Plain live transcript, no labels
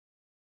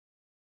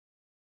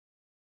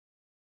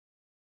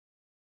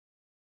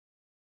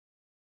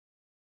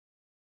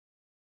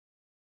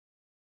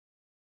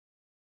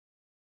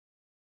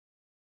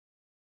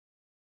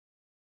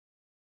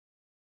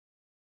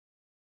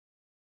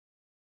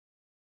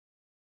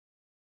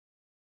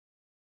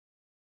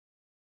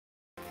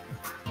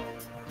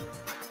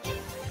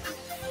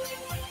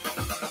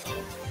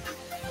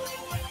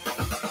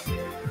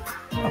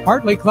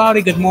Partly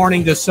cloudy, good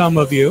morning to some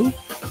of you.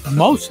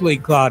 Mostly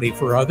cloudy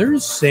for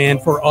others,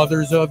 and for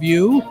others of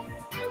you,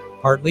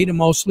 partly to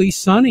mostly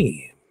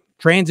sunny.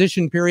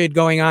 Transition period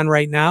going on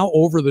right now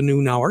over the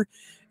noon hour.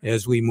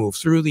 As we move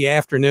through the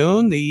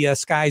afternoon, the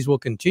skies will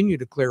continue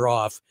to clear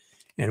off,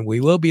 and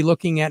we will be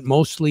looking at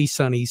mostly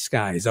sunny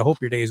skies. I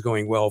hope your day is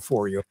going well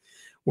for you,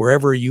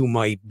 wherever you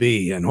might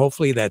be. And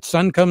hopefully that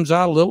sun comes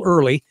out a little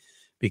early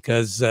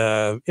because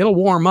it'll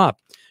warm up.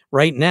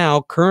 Right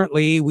now,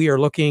 currently, we are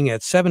looking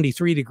at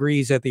 73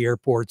 degrees at the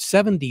airport,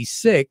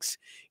 76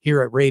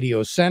 here at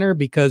Radio Center,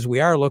 because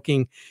we are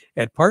looking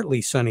at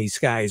partly sunny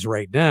skies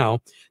right now.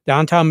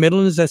 Downtown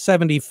Midland is at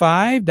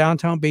 75.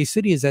 Downtown Bay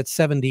City is at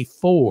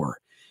 74.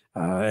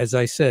 As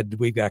I said,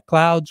 we've got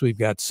clouds, we've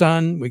got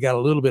sun, we got a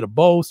little bit of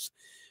both,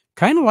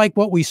 kind of like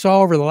what we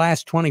saw over the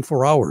last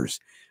 24 hours.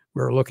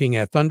 We're looking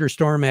at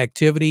thunderstorm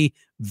activity,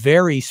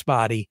 very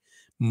spotty.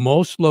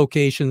 Most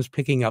locations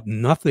picking up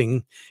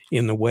nothing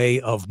in the way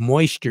of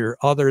moisture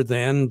other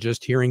than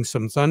just hearing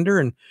some thunder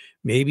and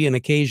maybe an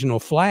occasional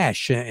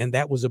flash. And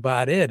that was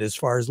about it as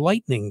far as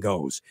lightning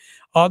goes.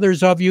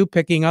 Others of you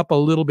picking up a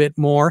little bit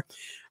more.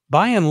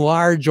 By and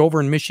large, over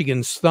in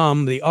Michigan's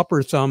thumb, the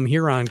upper thumb,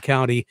 Huron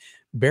County,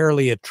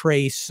 barely a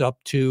trace up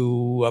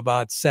to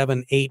about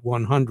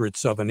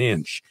 7/8 of an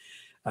inch.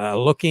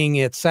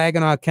 Looking at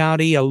Saginaw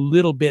County, a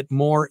little bit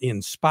more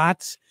in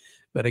spots.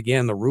 But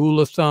again, the rule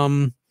of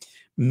thumb,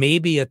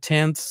 maybe a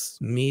tenth,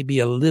 maybe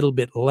a little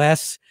bit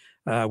less.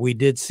 We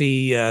did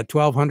see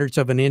 0.12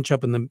 of an inch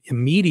up in the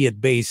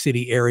immediate Bay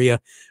City area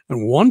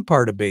in one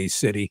part of Bay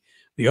City.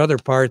 The other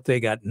part, they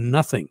got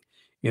nothing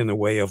in the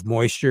way of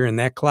moisture, and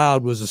that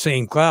cloud was the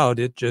same cloud.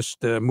 It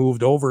just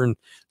moved over and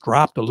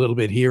dropped a little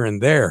bit here and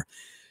there.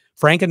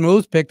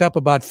 Frankenmuth picked up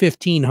about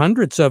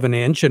 0.15 of an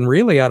inch, and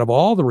really out of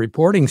all the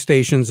reporting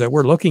stations that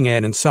we're looking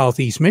at in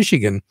southeast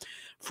Michigan,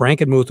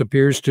 Frankenmuth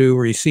appears to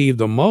receive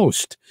the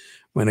most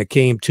when it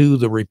came to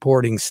the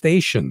reporting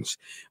stations.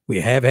 We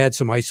have had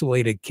some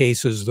isolated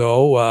cases,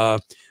 though,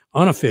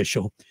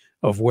 unofficial,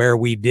 of where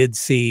we did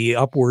see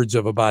upwards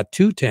of about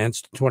 0.2 to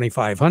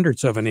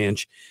 0.25 of an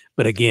inch.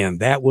 But again,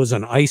 that was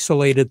an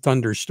isolated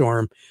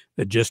thunderstorm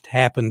that just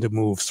happened to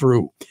move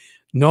through.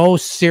 No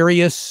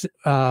serious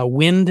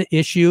wind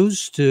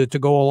issues to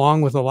go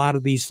along with a lot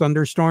of these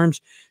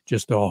thunderstorms,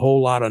 just a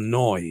whole lot of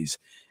noise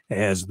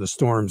as the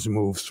storms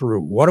move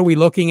through. What are we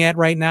looking at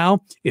right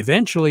now?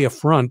 Eventually, a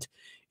front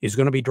is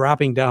going to be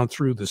dropping down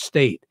through the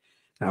state.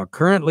 Now,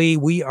 currently,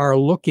 we are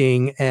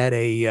looking at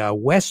a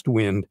west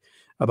wind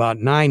about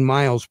 9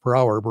 miles per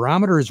hour.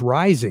 Barometer is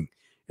rising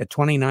at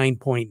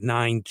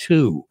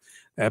 29.92.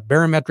 That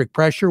barometric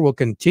pressure will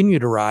continue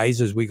to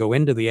rise as we go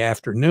into the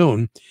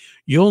afternoon.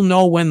 You'll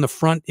know when the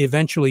front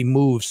eventually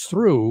moves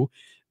through,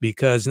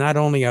 because not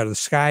only are the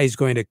skies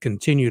going to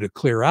continue to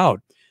clear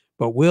out,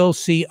 but we'll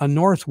see a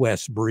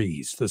northwest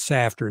breeze this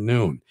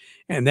afternoon.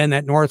 And then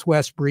that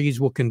northwest breeze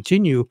will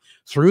continue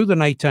through the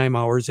nighttime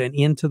hours and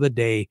into the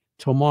day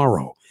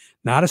tomorrow.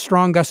 Not a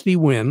strong gusty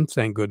wind,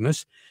 thank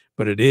goodness,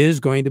 but it is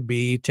going to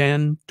be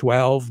 10,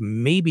 12,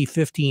 maybe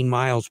 15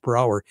 miles per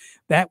hour.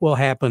 That will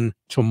happen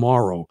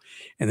tomorrow.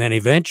 And then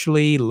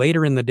eventually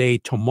later in the day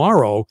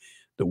tomorrow,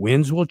 the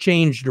winds will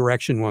change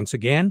direction once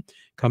again,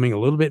 coming a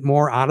little bit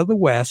more out of the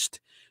west.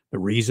 The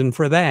reason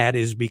for that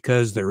is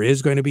because there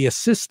is going to be a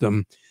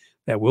system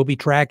that will be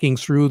tracking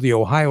through the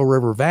Ohio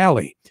River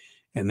Valley.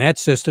 And that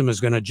system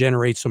is going to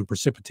generate some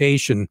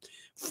precipitation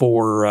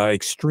for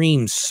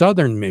extreme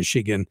southern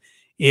Michigan.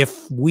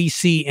 If we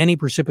see any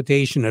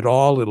precipitation at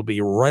all, it'll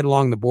be right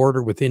along the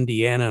border with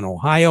Indiana and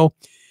Ohio.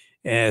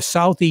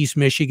 Southeast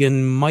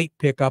Michigan might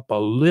pick up a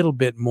little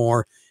bit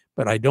more,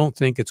 but I don't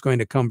think it's going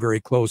to come very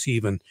close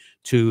even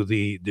to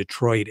the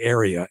Detroit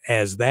area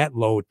as that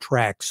low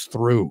tracks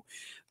through.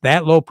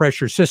 That low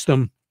pressure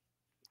system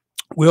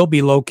will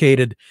be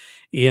located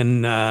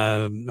in,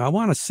 I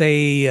want to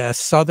say,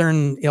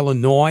 southern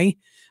Illinois,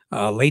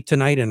 late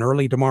tonight and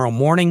early tomorrow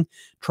morning,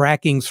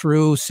 tracking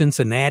through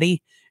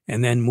Cincinnati,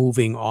 and then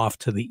moving off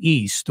to the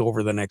east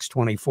over the next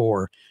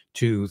 24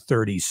 to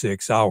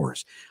 36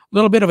 hours. A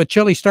little bit of a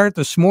chilly start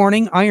this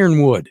morning.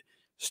 Ironwood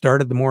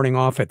started the morning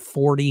off at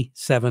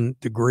 47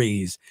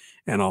 degrees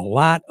and a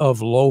lot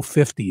of low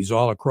 50s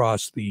all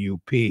across the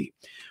UP.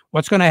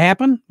 What's going to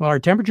happen? Well, our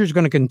temperature is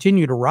going to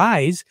continue to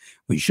rise.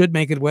 We should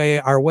make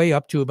our way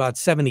up to about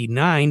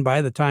 79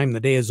 by the time the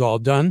day is all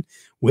done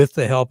with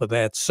the help of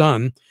that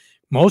sun.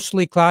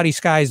 Mostly cloudy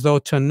skies, though,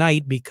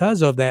 tonight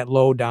because of that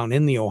low down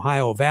in the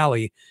Ohio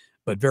Valley,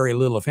 but very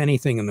little, if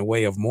anything, in the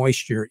way of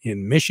moisture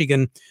in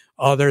Michigan,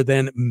 other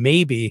than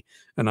maybe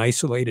an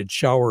isolated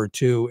shower or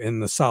two in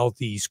the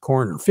southeast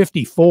corner.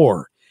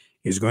 54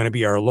 is going to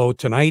be our low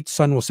tonight.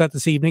 Sun will set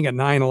this evening at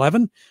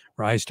 9:11.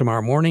 Rise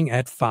tomorrow morning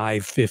at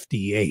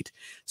 5:58.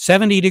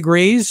 70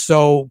 degrees,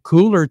 so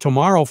cooler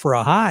tomorrow for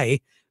a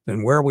high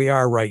than where we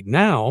are right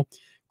now.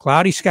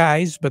 Cloudy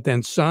skies, but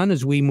then sun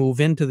as we move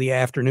into the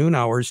afternoon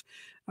hours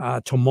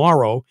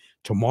tomorrow.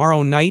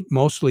 Tomorrow night,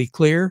 mostly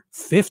clear,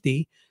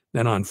 50.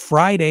 Then on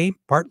Friday,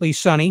 partly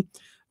sunny.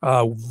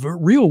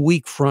 Real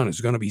weak front is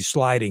going to be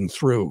sliding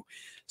through.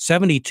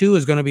 72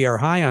 is going to be our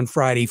high on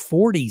Friday.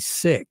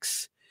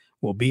 46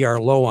 will be our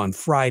low on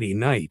Friday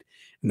night.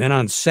 And then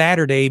on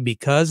Saturday,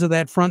 because of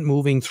that front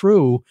moving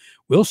through,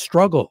 we'll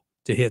struggle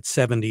to hit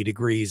 70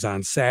 degrees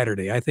on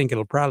Saturday. I think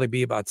it'll probably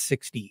be about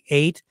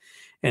 68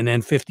 and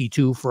then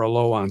 52 for a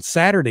low on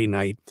Saturday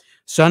night.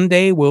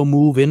 Sunday, we'll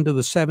move into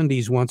the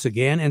 70s once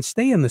again and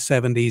stay in the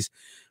 70s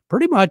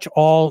pretty much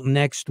all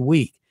next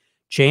week.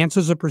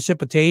 Chances of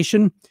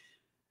precipitation,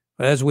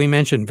 as we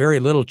mentioned, very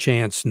little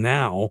chance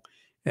now.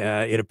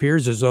 It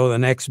appears as though the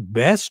next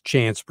best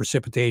chance of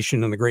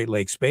precipitation in the Great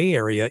Lakes Bay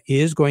Area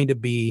is going to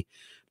be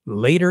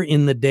later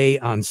in the day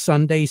on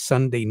Sunday,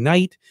 Sunday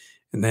night,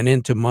 and then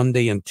into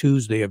Monday and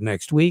Tuesday of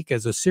next week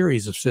as a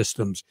series of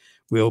systems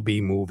will be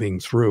moving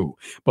through.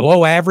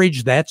 Below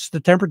average, that's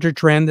the temperature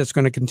trend that's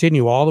going to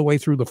continue all the way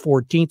through the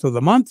 14th of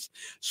the month,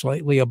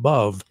 slightly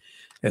above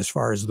as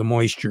far as the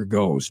moisture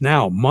goes.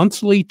 Now,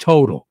 monthly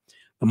total.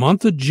 The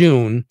month of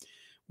June,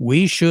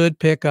 we should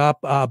pick up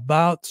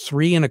about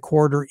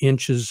 3¼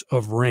 inches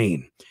of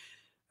rain.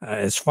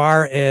 As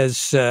far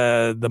as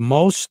the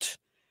most,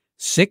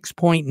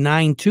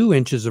 6.92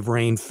 inches of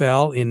rain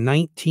fell in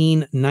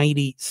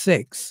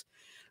 1996.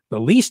 The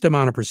least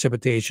amount of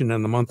precipitation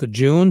in the month of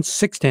June,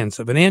 0.6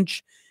 of an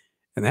inch,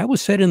 and that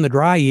was set in the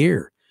dry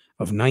year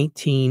of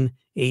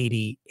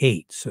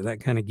 1988. So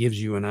that kind of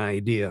gives you an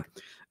idea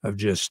of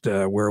just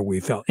where we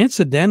fell.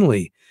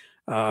 Incidentally,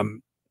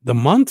 the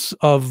months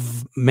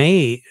of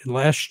May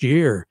last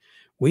year,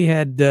 we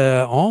had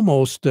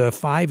almost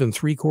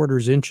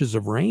 5¾ inches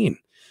of rain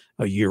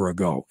a year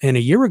ago. And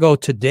a year ago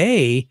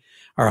today,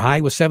 our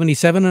high was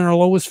 77 and our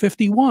low was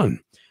 51.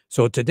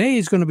 So today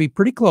is going to be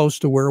pretty close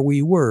to where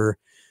we were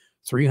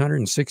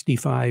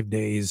 365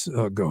 days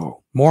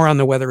ago. More on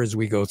the weather as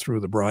we go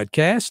through the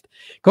broadcast.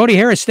 Cody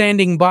Harris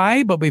standing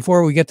by, but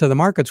before we get to the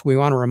markets, we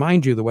want to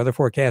remind you the weather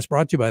forecast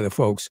brought to you by the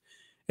folks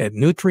at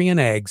Nutrien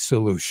Ag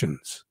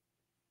Solutions.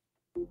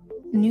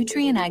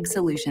 Nutrien Ag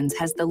Solutions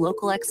has the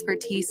local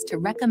expertise to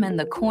recommend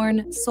the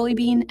corn,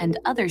 soybean, and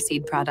other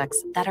seed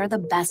products that are the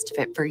best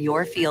fit for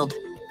your field.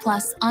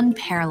 Plus,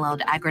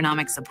 unparalleled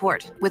agronomic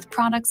support with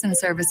products and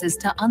services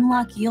to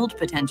unlock yield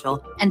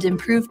potential and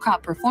improve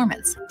crop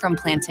performance from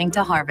planting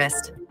to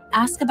harvest.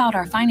 Ask about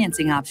our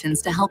financing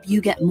options to help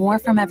you get more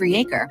from every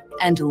acre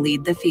and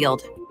lead the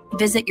field.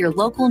 Visit your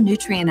local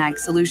Nutrien Ag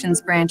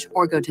Solutions branch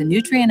or go to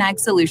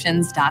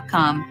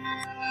nutrienagsolutions.com.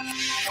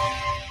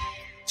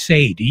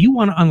 Say, do you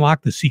want to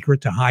unlock the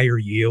secret to higher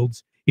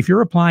yields? If you're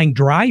applying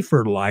dry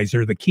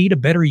fertilizer, the key to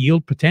better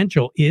yield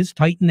potential is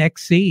Titan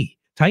XC.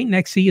 Titan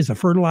XC is a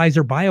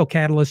fertilizer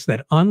biocatalyst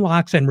that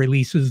unlocks and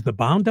releases the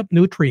bound-up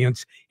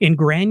nutrients in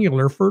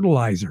granular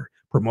fertilizer,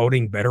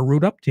 promoting better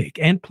root uptake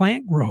and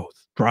plant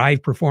growth.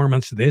 Drive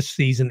performance this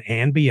season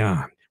and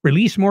beyond.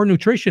 Release more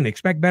nutrition.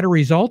 Expect better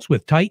results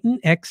with Titan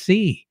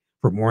XC.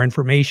 For more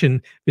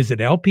information, visit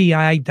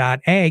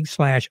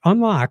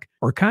lpi.ag/unlock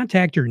or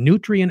contact your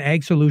Nutrien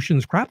Ag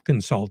Solutions crop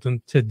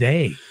consultant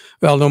today.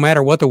 Well, no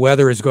matter what the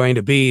weather is going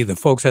to be, the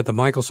folks at the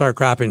Michael Sarr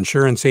Crop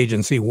Insurance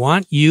Agency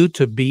want you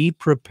to be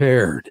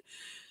prepared.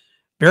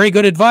 Very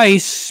good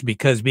advice,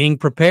 because being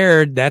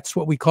prepared, that's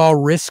what we call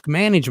risk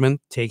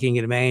management, taking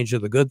advantage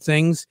of the good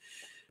things,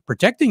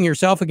 protecting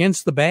yourself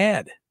against the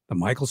bad. The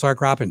Michael Sarr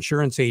Crop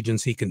Insurance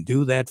Agency can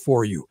do that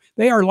for you.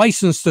 They are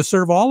licensed to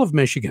serve all of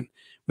Michigan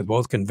with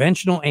both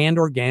conventional and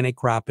organic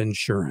crop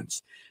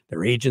insurance.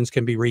 Their agents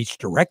can be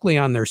reached directly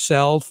on their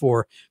cell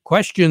for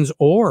questions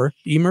or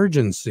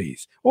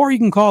emergencies, or you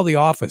can call the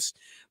office.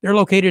 They're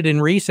located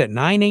in Reese at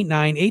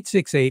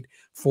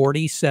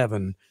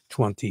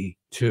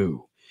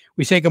 989-868-4722.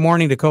 We say good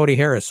morning to Cody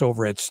Harris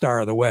over at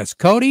Star of the West.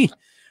 Cody,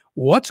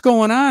 what's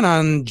going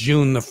on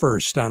June the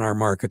 1st on our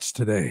markets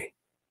today?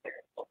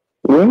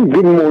 Well,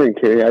 good morning,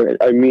 Terry.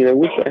 I mean, I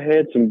wish I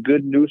had some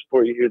good news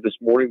for you here this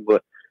morning,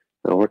 but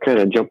we're kind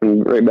of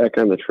jumping right back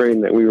on the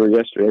train that we were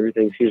yesterday.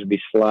 Everything seems to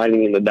be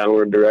sliding in the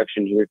downward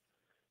direction here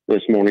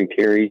this morning,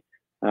 Terry.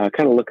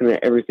 Kind of looking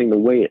at everything the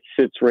way it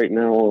sits right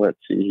now. Let's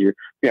see here.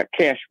 We got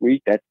cash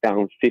wheat, that's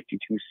down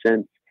 52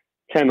 cents,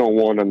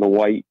 10.01 on the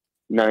white,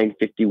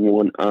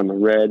 9.51 on the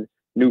red.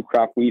 New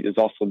crop wheat is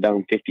also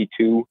down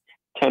 52,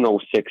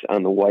 10.06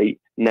 on the white,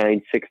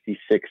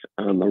 9.66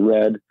 on the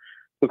red.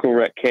 Looking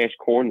over at cash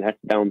corn, that's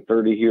down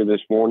 30 here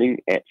this morning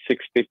at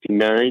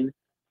 6.59.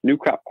 New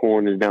crop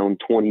corn is down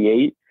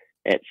 28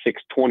 at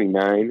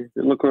 6.29.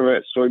 Looking over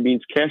at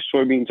soybeans, cash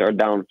soybeans are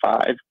down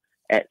 5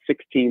 at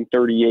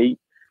 16.38.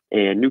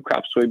 And new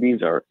crop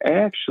soybeans are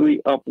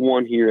actually up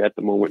 1 here at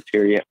the moment,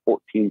 Terry, at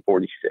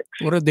 14.46.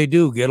 What did they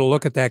do? Get a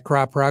look at that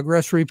crop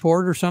progress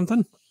report or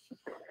something?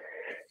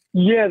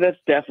 Yeah,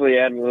 that's definitely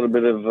adding a little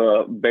bit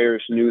of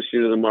bearish news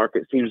here to the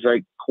market. Seems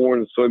like corn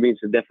and soybeans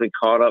have definitely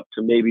caught up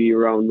to maybe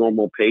around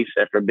normal pace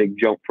after a big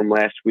jump from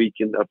last week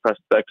in the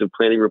prospective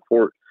planting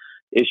report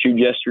issued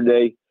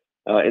yesterday.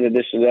 In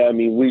addition to that, I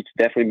mean, wheat's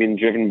definitely been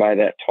driven by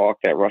that talk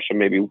that Russia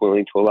may be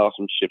willing to allow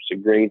some ships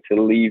of grain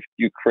to leave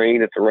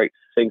Ukraine if the right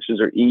sanctions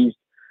are eased,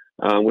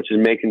 which is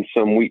making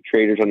some wheat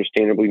traders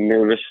understandably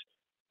nervous.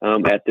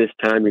 at this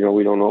time. You know,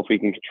 we don't know if we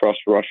can trust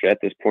Russia at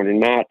this point or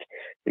not.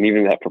 And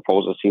even that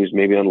proposal seems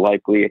maybe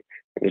unlikely.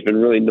 There's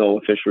been really no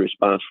official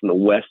response from the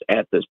West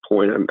at this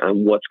point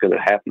on what's going to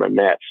happen on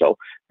that. So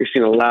we're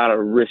seeing a lot of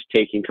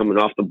risk-taking coming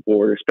off the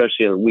board,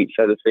 especially on the wheat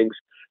side of things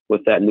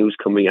with that news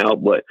coming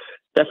out. But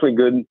definitely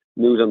good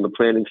news on the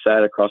planting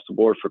side across the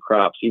board for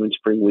crops, even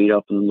spring wheat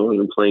up in the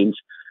northern plains,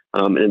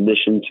 in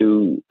addition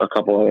to a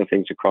couple other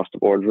things across the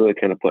board, really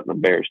kind of putting a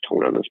bearish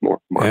tone on this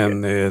market.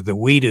 And the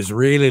wheat is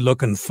really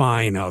looking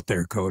fine out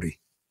there, Cody.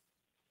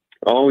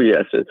 Oh,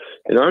 yes.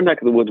 In our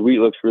neck of the woods, wheat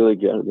looks really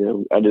good. You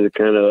know, I did a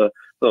kind of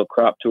little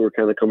crop tour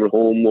kind of coming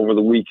home over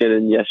the weekend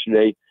and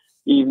yesterday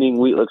evening.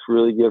 Wheat looks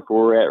really good for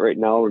where we're at right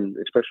now, and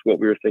especially what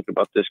we were thinking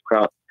about this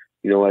crop,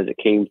 you know, as it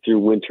came through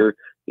winter.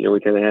 You know, we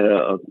kind of had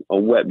a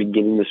wet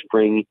beginning of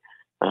spring,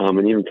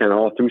 and even kind of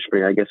all through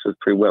spring, I guess it was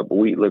pretty wet, but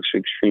wheat looks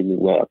extremely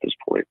well at this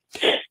point.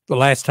 The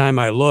last time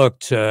I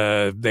looked,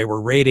 they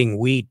were rating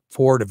wheat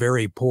poor to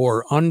very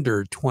poor,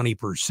 under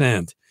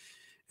 20%.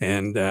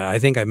 And I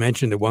think I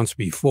mentioned it once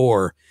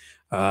before,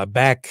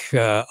 back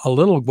a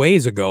little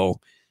ways ago,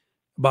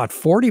 about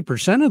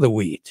 40% of the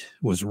wheat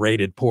was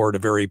rated poor to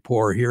very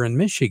poor here in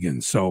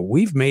Michigan. So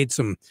we've made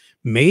some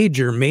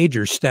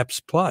major steps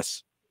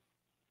plus.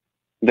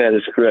 That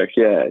is correct.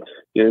 Yeah.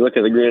 You look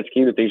at the grand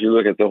scheme of things, you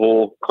look at the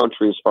whole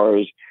country as far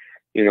as,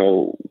 you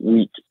know,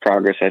 wheat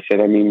progress.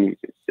 I mean,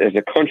 as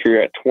a country,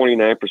 we're at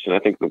 29%. I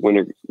think the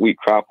winter wheat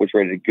crop was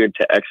rated good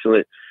to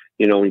excellent.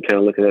 You know, when you kind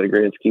of look at the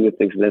grand scheme of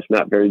things, and that's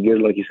not very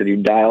good. Like you said, you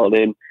dial it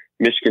in.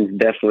 Michigan's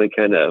definitely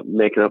kind of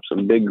making up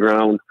some big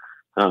ground,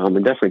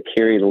 and definitely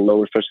carrying the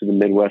low, especially the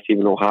Midwest,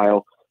 even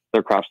Ohio.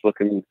 Their crops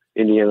looking,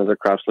 Indiana, their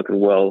crops looking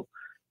well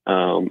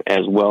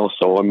as well.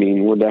 So, I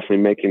mean, we're definitely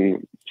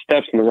making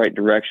steps in the right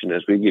direction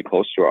as we get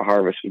close to our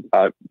harvest.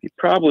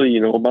 Probably,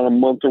 you know, about a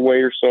month away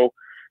or so,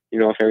 you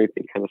know, if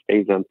everything kind of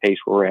stays on pace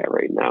where we're at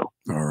right now.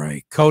 All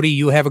right. Cody,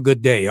 you have a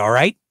good day, all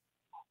right?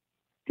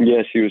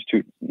 Yes, you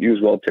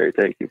as well, Terry.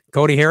 Thank you.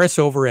 Cody Harris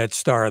over at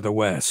Star of the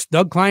West.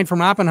 Doug Klein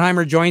from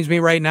Oppenheimer joins me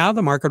right now.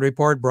 The Market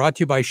Report brought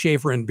to you by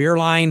Schaefer and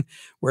Beerline,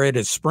 where it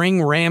is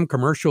spring Ram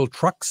commercial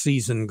truck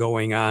season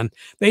going on.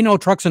 They know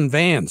trucks and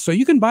vans, so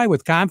you can buy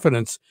with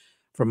confidence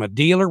from a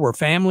dealer where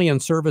family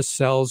and service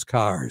sells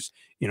cars.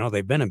 You know,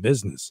 they've been in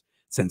business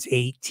since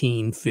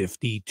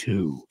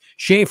 1852.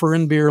 Schaefer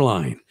and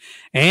Beerline.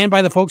 And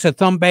by the folks at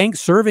Thumb Bank,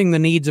 serving the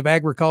needs of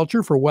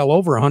agriculture for well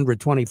over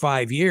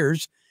 125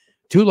 years.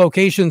 2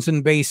 locations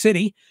in Bay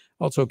City,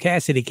 also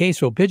Cassidy,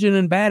 Caseville, Pigeon,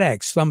 and Bad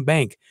Axe. Thumb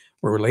Bank,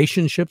 where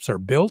relationships are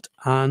built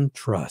on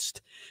trust.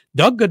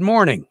 Doug, good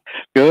morning.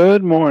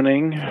 Good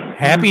morning.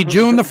 Happy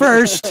June the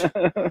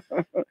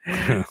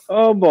 1st.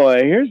 Oh,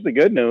 boy. Here's the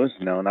good news.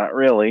 No, not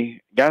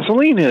really.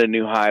 Gasoline hit a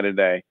new high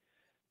today.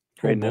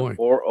 Trading at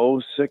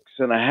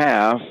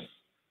 406.5.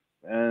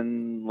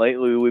 And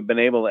lately we've been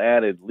able to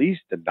add at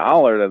least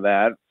 $1 to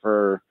that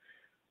for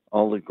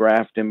all the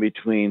graft in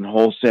between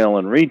wholesale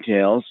and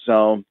retail.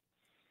 So,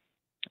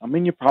 I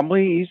mean, you're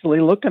probably easily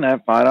looking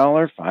at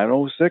 $5,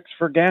 $5.06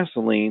 for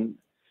gasoline.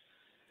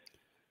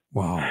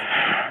 Wow.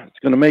 It's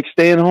going to make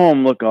staying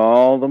home look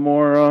all the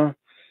more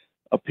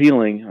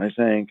appealing, I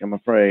think, I'm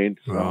afraid.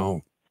 So,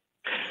 wow.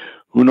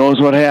 Who knows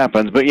what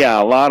happens. But,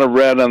 yeah, a lot of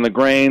red on the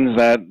grains.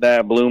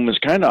 That bloom is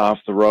kind of off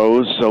the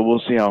rose, so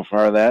we'll see how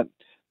far that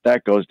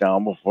goes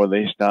down before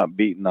they stop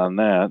beating on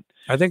that.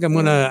 I think I'm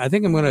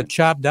gonna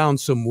chop down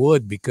some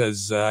wood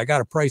because I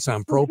got a price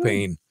on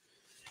propane.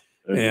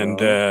 And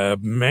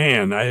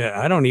man,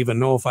 I don't even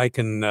know if I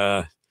can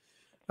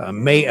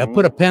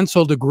put a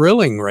pencil to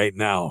grilling right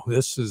now.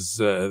 This is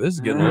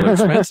getting a little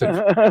expensive.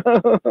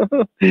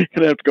 You're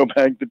gonna have to go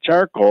back to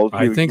charcoal.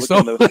 I think so.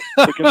 Look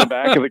in the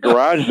back of the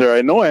garage there.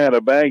 I know I had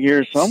a bag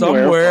here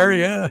somewhere.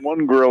 Yeah.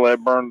 One grill I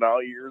burned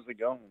out years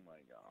ago. Oh my God.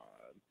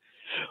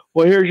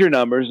 Well, here's your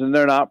numbers, and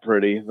they're not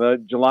pretty.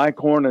 The July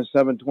corn is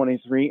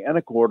 723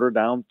 1/4,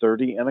 down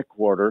 30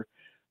 1/4.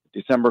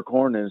 December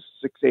corn is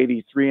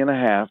 683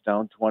 1/2,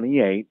 down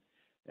 28,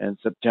 and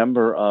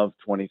September of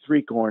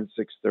 23 corn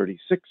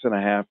 636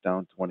 1/2,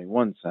 down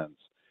 21 cents.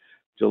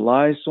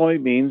 July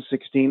soybeans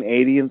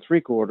 1680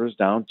 3/4,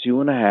 down 2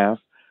 1/2.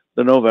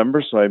 The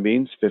November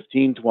soybeans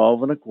 1512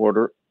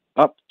 1/4,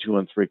 up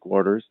 2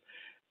 3/4,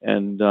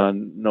 and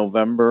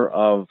November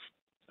of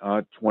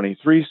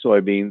 23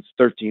 soybeans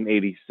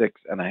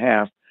 1386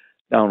 1/2,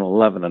 down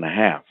 11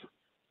 1/2.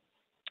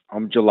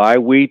 July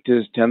wheat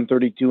is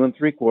 1032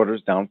 3/4,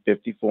 down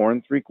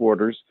 54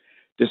 3/4.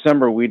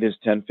 December wheat is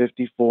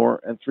 1054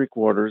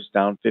 3/4,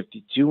 down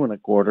 52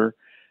 1/4.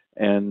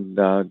 And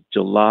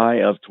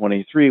July of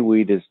 23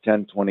 wheat is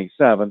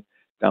 1027,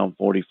 down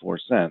 44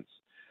 cents.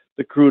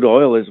 The crude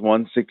oil is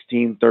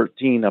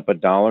 116.13, up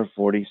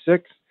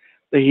 $1.46.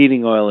 The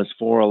heating oil is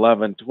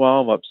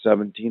 411.12, up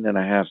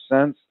 17.5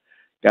 cents.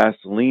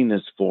 Gasoline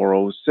is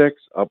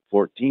 406, up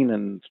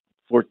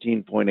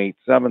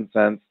 14.87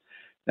 cents.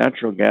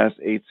 Natural gas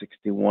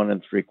 861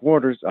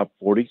 3/4, up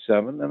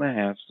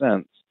 47.5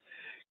 cents.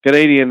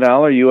 Canadian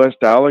dollar, U.S.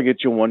 dollar,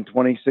 get you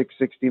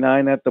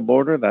 126.69 at the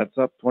border. That's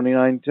up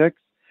 29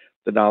 ticks.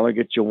 The dollar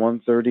gets you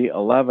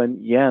 130.11.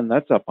 Yen,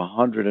 that's up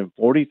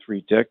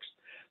 143 ticks.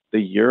 The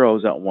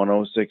euro's at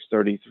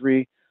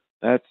 106.33.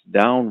 That's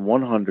down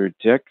 100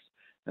 ticks.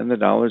 And the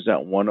dollar's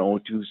at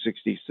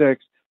 102.66.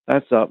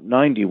 That's up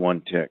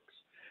 91 ticks.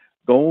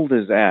 Gold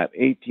is at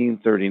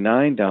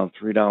 $18.39, down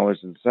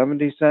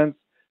 $3.70.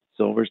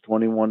 Silver's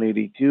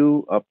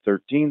 $21.82, up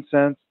 13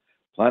 cents.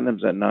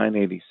 Platinum's at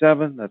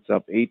 $9.87. That's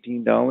up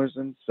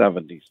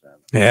 $18.70.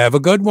 Have a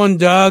good one,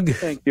 Doug.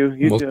 Thank you.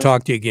 We'll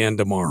talk to you again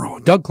tomorrow.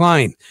 Doug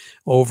Klein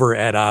over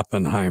at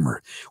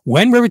Oppenheimer.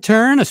 When we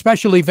return, a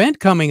special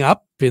event coming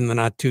up in the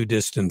not too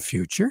distant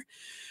future.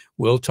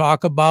 We'll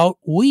talk about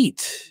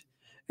wheat,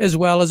 as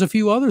well as a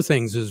few other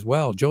things as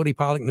well. Jody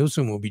Pollock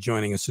Newsom will be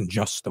joining us in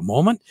just a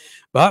moment.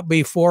 But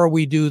before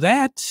we do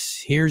that,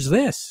 here's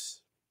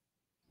this.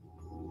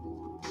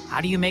 How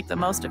do you make the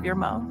most of your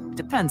mow?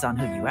 Depends on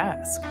who you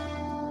ask.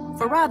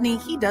 For Rodney,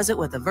 he does it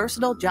with a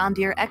versatile John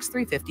Deere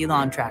X350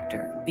 lawn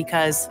tractor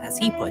because, as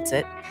he puts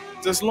it,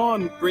 this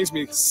lawn brings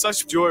me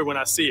such joy when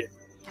I see it.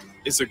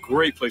 It's a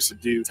great place to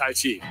do Tai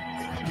Chi.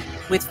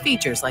 With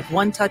features like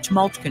one-touch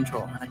mulch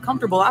control and a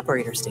comfortable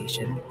operator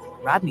station,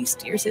 Rodney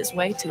steers his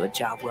way to a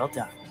job well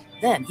done.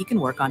 Then he can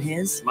work on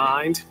his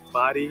mind,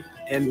 body,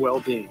 and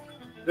well-being.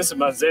 This is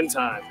my Zen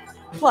time.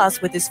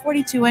 Plus, with his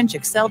 42-inch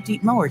Excel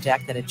Deep mower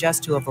deck that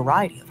adjusts to a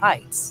variety of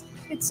heights,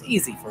 it's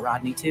easy for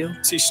Rodney to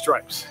see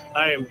stripes.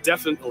 I am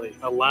definitely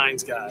a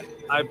lines guy.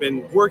 I've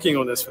been working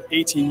on this for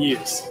 18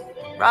 years.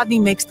 Rodney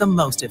makes the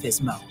most of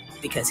his mow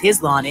because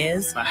his lawn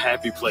is a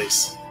happy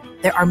place.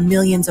 There are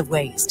millions of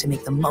ways to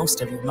make the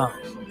most of your mow.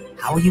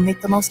 How will you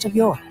make the most of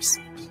yours?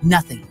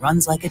 Nothing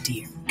runs like a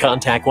Deere.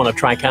 Contact one of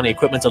Tri-County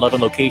Equipment's 11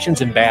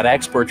 locations in Bad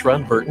Axe, Birch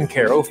Run, Burton,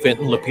 Caro,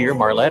 Fenton, Lapeer,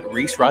 Marlette,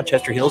 Reese,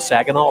 Rochester Hills,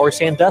 Saginaw, or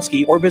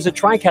Sandusky, or visit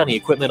Tri-County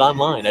Equipment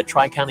online at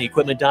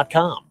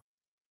tricountyequipment.com.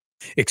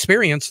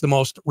 Experience the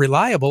most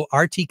reliable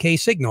RTK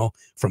signal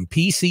from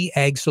PC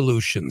Ag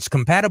Solutions,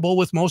 compatible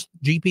with most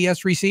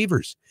GPS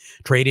receivers.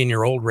 Trade in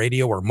your old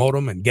radio or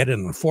modem and get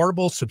an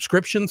affordable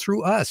subscription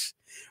through us.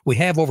 We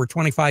have over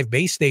 25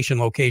 base station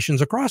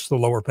locations across the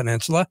Lower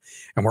Peninsula,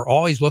 and we're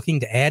always looking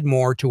to add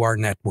more to our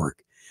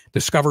network.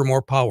 Discover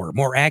more power,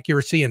 more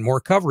accuracy, and more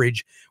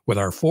coverage with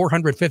our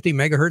 450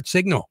 megahertz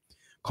signal.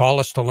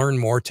 Call us to learn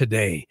more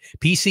today.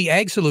 PC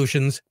Ag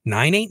Solutions,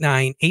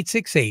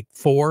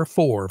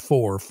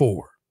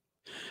 989-868-4444.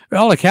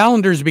 Well, the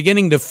calendar's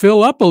beginning to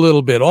fill up a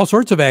little bit. All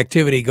sorts of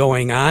activity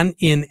going on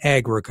in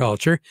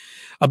agriculture.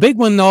 A big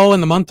one, though,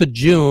 in the month of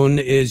June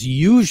is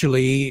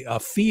usually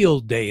a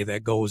field day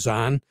that goes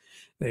on.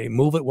 They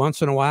move it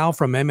once in a while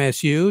from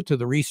MSU to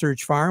the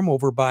research farm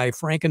over by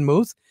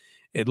Frankenmuth.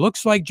 It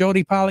looks like,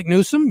 Jody Pollock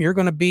Newsom, you're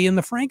going to be in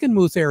the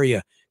Frankenmuth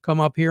area come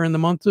up here in the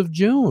month of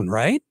June,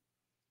 right?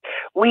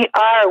 We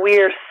are. We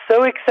are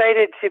so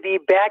excited to be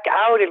back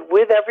out and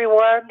with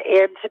everyone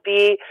and to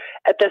be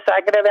at the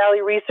Saginaw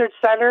Valley Research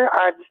Center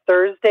on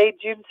Thursday,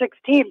 June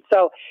 16th.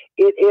 So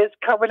it is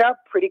coming up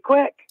pretty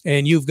quick.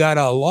 And you've got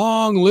a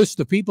long list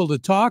of people to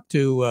talk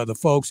to, the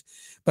folks.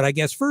 But I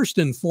guess first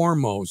and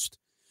foremost,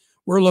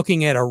 we're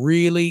looking at a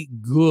really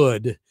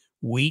good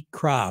wheat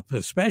crop,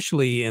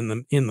 especially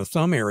in the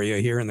thumb area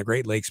here in the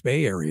Great Lakes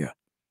Bay area.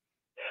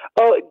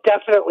 Oh,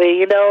 definitely.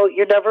 You know,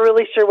 you're never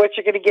really sure what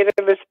you're going to get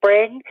in the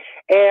spring.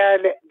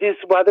 And this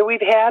weather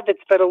we've had that's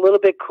been a little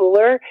bit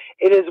cooler,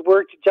 it has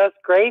worked just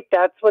great.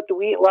 That's what the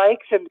wheat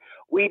likes. And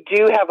we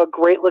do have a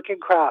great looking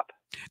crop.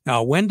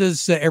 Now, when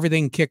does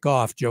everything kick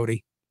off,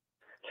 Jody?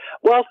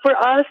 Well, for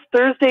us,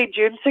 Thursday,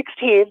 June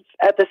 16th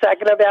at the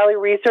Saginaw Valley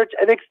Research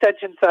and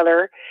Extension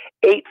Center,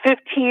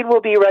 8:15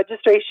 will be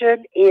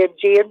registration, and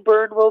Jan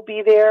Byrne will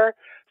be there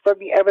from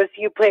the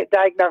MSU Plant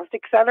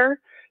Diagnostic Center.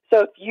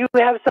 So if you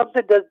have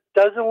something that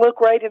doesn't look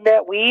right in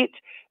that wheat,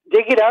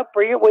 dig it up,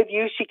 bring it with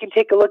you. She can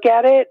take a look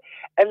at it.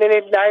 And then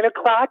at 9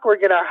 o'clock, we're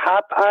going to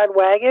hop on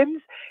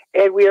wagons,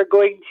 and we are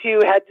going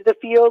to head to the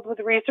field with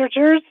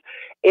researchers.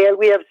 And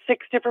we have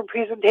 6 different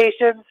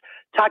presentations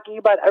talking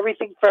about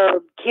everything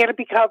from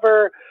canopy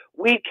cover,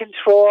 weed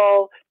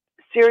control,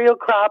 cereal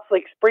crops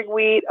like spring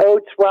wheat,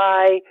 oats,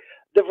 rye,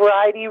 the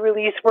variety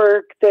release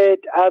work that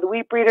the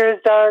wheat breeder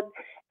has done,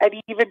 and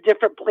even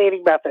different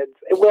planting methods.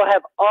 And we'll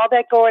have all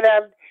that going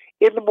on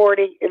in the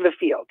morning in the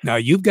field. Now,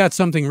 you've got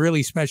something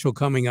really special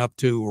coming up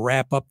to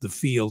wrap up the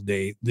field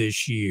day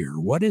this year.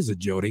 What is it,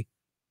 Jody?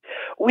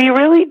 We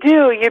really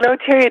do. You know,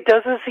 Terry, it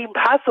doesn't seem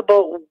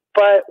possible,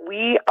 but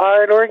we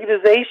are an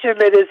organization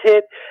that has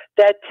hit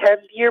that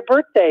 10th-year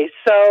birthday.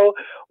 So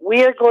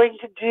we are going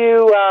to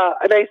do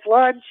a nice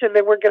lunch, and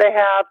then we're going to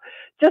have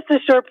just a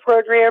short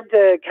program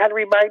to kind of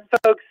remind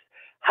folks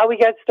how we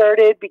got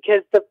started,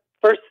 because the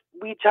first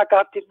wheat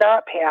chuck-off did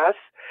not pass.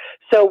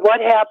 So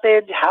what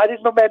happened? How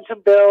did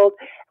momentum build?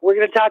 We're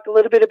going to talk a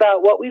little bit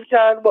about what we've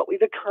done, what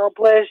we've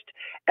accomplished,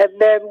 and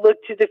then look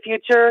to the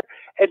future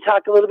and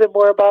talk a little bit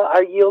more about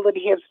our Yield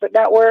Enhancement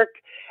Network.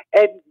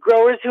 And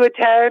growers who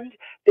attend,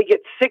 they get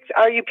 6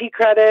 RUP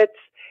credits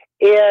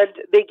and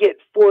they get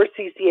 4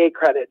 CCA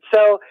credits.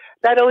 So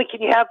not only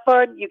can you have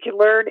fun, you can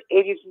learn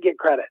and you can get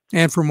credit.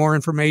 And for more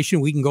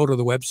information, we can go to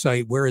the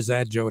website. Where is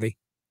that, Jody?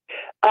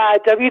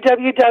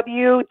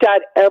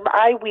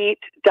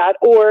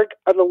 www.miwheat.org.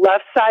 On the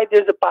left side,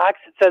 there's a box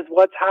that says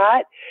What's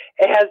Hot.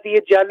 It has the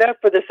agenda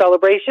for the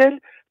celebration,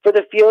 for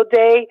the field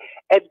day,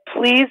 and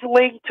please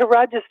link to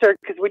register,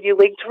 because when you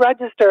link to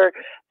register,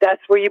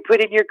 that's where you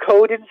put in your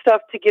code and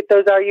stuff to get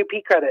those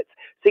RUP credits.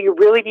 So you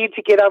really need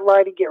to get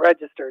online and get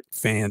registered.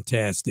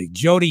 Fantastic.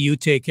 Jody, you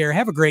take care.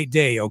 Have a great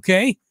day,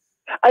 okay?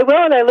 I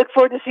will, and I look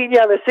forward to seeing you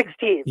on the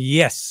 16th.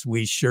 Yes,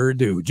 we sure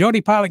do.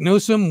 Jody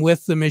Pollock-Newsome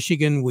with the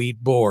Michigan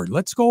Wheat Board.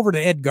 Let's go over to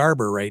Ed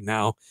Garber right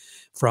now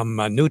from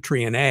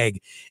Nutrien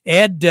Ag.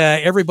 Ed,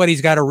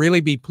 everybody's got to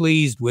really be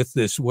pleased with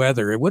this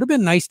weather. It would have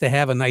been nice to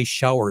have a nice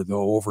shower,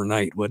 though,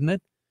 overnight, wouldn't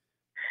it?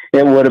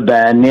 It would have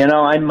been. You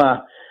know,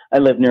 I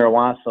live near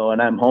Owasso,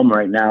 and I'm home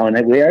right now, and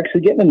we're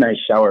actually getting a nice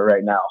shower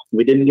right now.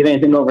 We didn't get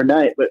anything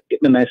overnight, but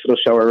getting a nice little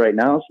shower right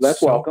now, so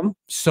that's welcome.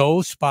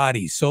 So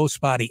spotty.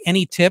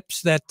 Any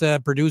tips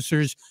that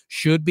producers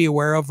should be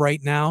aware of right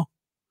now?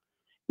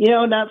 You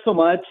know, not so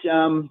much.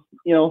 You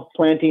know,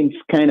 planting's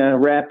kind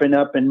of wrapping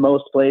up in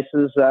most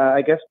places.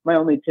 I guess my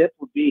only tip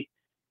would be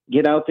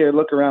get out there,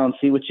 look around,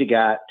 see what you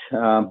got.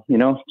 You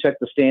know, check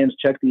the stands,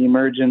 check the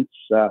emergence,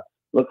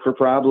 look for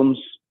problems.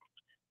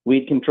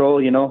 Weed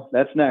control, you know,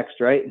 that's next,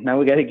 right? Now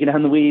we got to get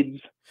on the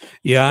weeds.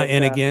 Yeah,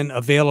 and again,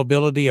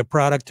 availability of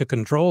product to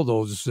control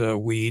those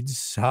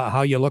weeds.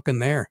 How you looking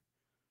there?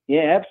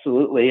 Yeah,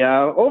 absolutely.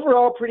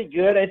 Overall, pretty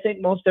good. I think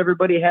most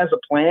everybody has a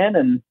plan,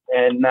 and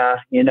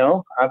you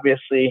know,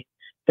 obviously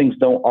things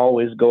don't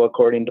always go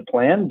according to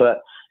plan,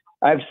 but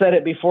I've said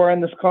it before on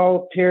this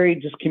call, Terry,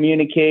 just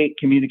communicate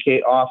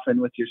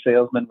often with your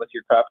salesman, with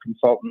your crop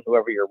consultant,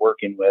 whoever you're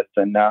working with,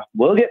 and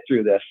we'll get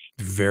through this.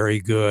 Very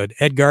good.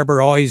 Ed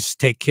Garber, always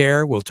take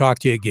care. We'll talk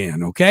to you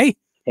again, okay?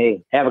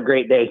 Hey, have a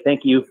great day.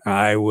 Thank you.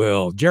 I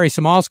will. Jerry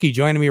Samolsky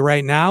joining me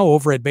right now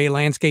over at Bay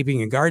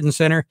Landscaping and Garden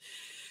Center.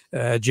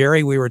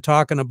 Jerry, we were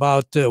talking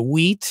about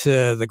wheat.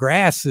 The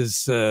grass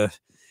is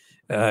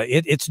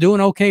it's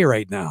doing okay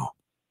right now.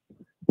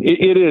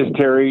 It is,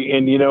 Terry.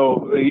 And, you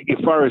know, as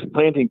far as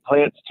planting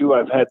plants, too,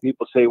 I've had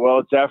people say, well,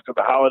 it's after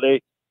the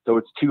holiday, so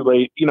it's too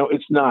late. You know,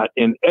 it's not.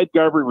 And Ed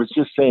Garber was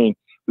just saying,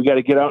 we got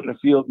to get out in the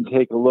field and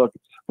take a look.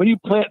 When you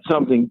plant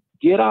something,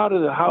 get out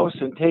of the house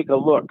and take a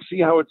look.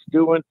 See how it's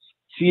doing.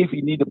 See if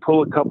you need to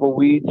pull a couple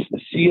weeds.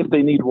 See if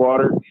they need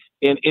water.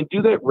 And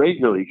do that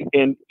regularly.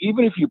 And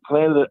even if you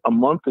planted it a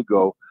month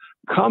ago,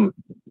 come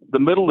the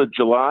middle of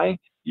July,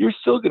 you're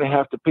still going to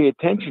have to pay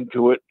attention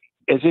to it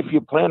as if you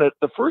plant it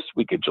the first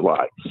week of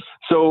July.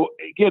 So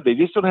again, they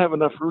just don't have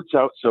enough roots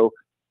out. So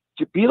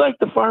to be like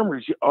the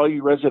farmers, all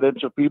you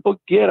residential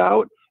people, get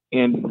out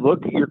and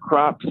look at your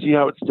crop, see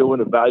how it's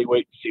doing,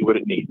 evaluate, see what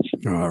it needs.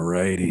 All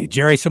righty.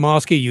 Jerry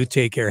Samolsky, you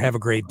take care. Have a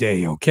great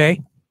day,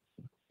 okay?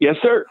 Yes,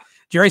 sir.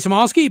 Jerry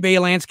Samolsky, Bay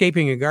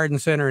Landscaping and Garden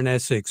Center in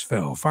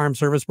Essexville. Farm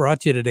Service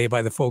brought to you today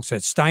by the folks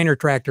at Steiner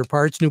Tractor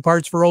Parts. New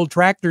parts for old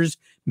tractors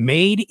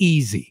made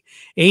easy.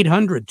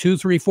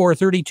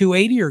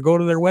 800-234-3280 or go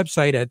to their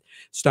website at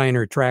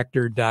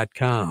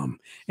steinertractor.com.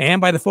 And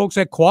by the folks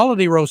at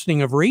Quality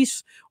Roasting of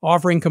Reese,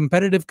 offering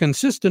competitive,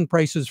 consistent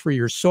prices for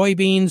your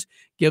soybeans.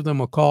 Give them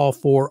a call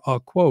for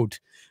a quote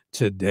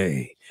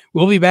today.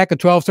 We'll be back at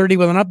 12:30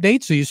 with an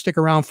update, so you stick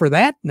around for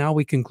that. Now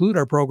we conclude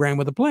our program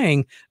with the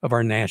playing of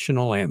our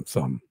national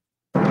anthem.